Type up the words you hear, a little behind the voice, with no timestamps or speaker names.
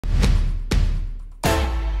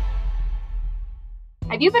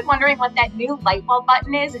Have you been wondering what that new Lightbulb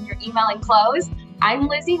button is in your email and Cloze? I'm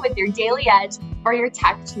Lizzie with your Daily Edge for your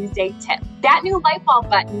Tech Tuesday tip. That new Lightbulb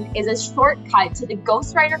button is a shortcut to the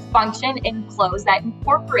ghostwriter function in Cloze that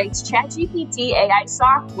incorporates ChatGPT AI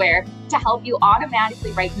software to help you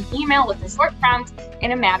automatically write an email with a short prompt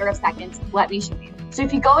in a matter of seconds. Let me show you. So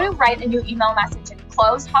if you go to write a new email message in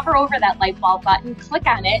Cloze, hover over that Lightbulb button, click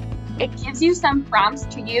on it. It gives you some prompts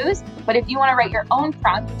to use, but if you want to write your own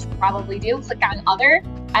prompt, which you probably do, click on Other,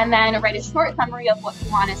 and then write a short summary of what you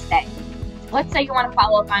want to say. Let's say you want to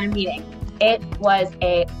follow up on a meeting. It was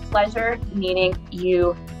a pleasure meeting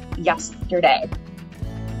you yesterday.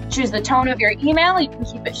 Choose the tone of your email. You can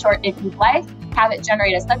keep it short if you'd like. Have it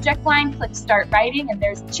generate a subject line, click Start Writing, and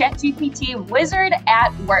there's ChatGPT Wizard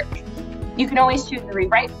at work. You can always choose the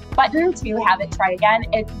rewrite button to have it try again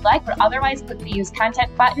if you'd like, but otherwise click the use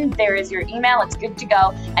content button. There is your email. It's good to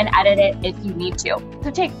go, and edit it if you need to. So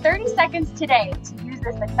take 30 seconds today to use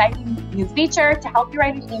this exciting new feature to help you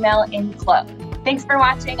write an email in Cloze. Thanks for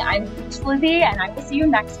watching. I'm Coach Lizzie, and I will see you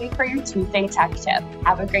next week for your Tuesday Tech Tip.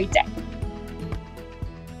 Have a great day.